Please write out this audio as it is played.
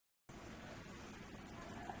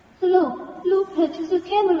Hello, look at the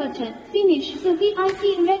camera to finish the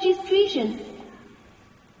VIP registration.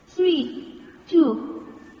 3, 2,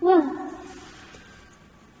 1.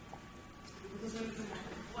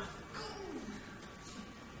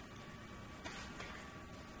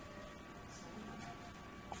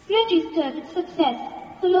 Registered success.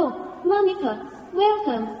 Hello, Monica.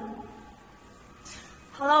 Welcome.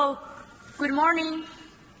 Hello. Good morning.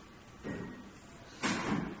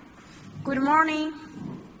 Good morning.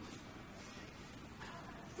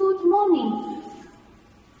 Good morning.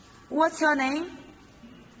 What's your name?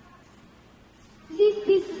 This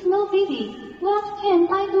is Snow Baby. What can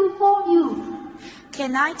I do for you?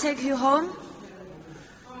 Can I take you home?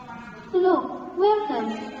 Hello,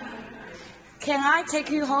 welcome. Can I take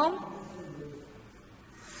you home?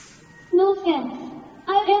 No thanks.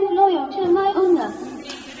 I am loyal to my owner.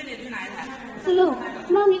 Hello,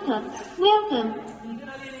 Monica. Welcome.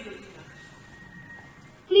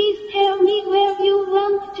 Please tell me where you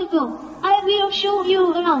want to go. I will show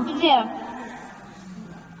you around there.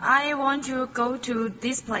 I want to go to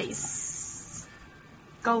this place.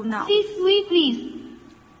 Go now. This way, please.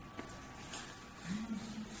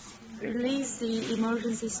 Release the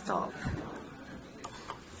emergency stop.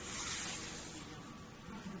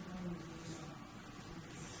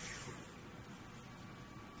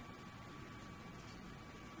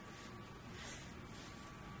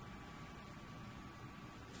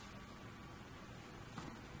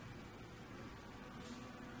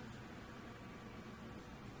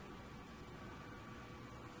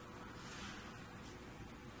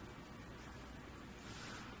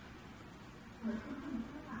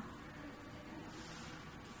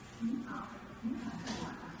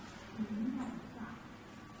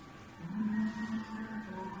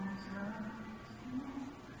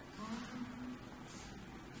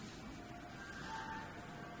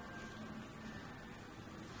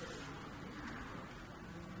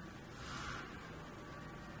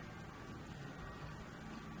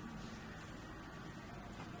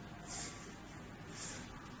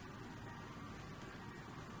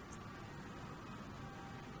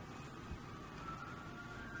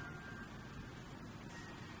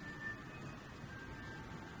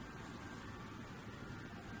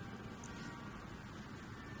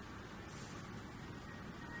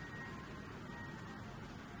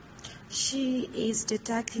 She is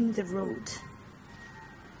detecting the road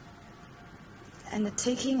and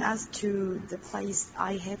taking us to the place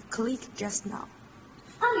I have clicked just now.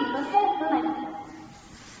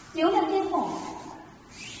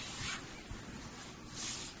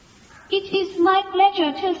 It is my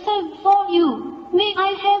pleasure to serve for you. May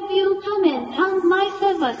I have you comment on my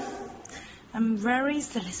service? I'm very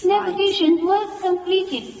satisfied. Navigation was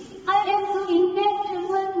completed. I am going back to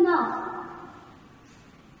work now.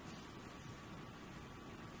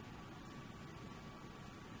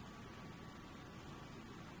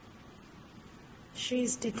 She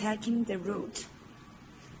is detecting the route.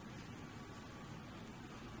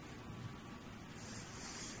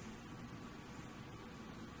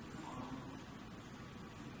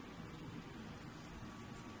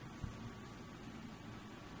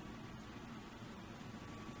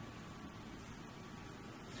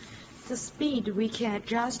 The speed we can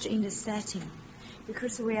adjust in the setting.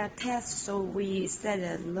 Because we are test, so we set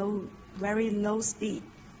a very low speed.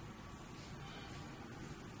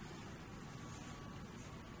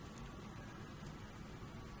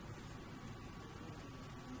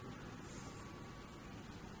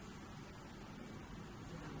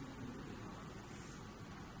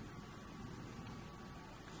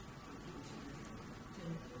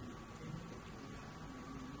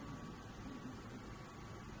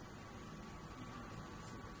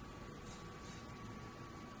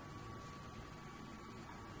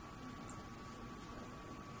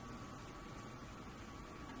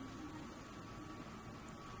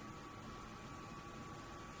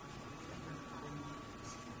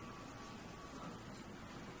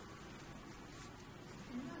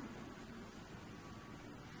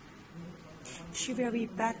 She will be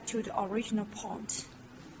back to the original point.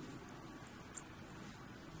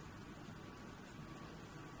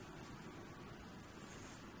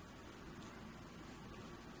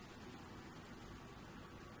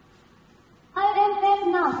 I am back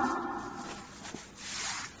now.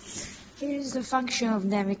 Here is the function of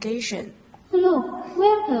navigation. Hello,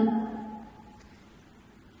 welcome.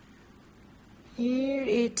 Here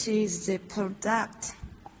it is the product.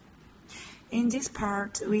 In this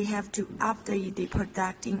part, we have to update the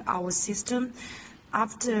product in our system.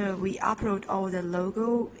 After we upload all the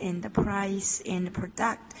logo and the price and the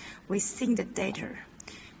product, we sync the data.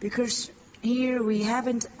 Because here we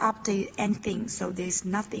haven't updated anything, so there's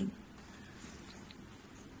nothing.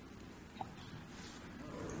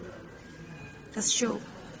 Just show.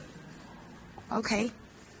 Okay.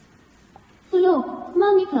 Hello,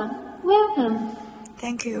 Monica. Welcome.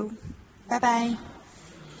 Thank you. Bye bye.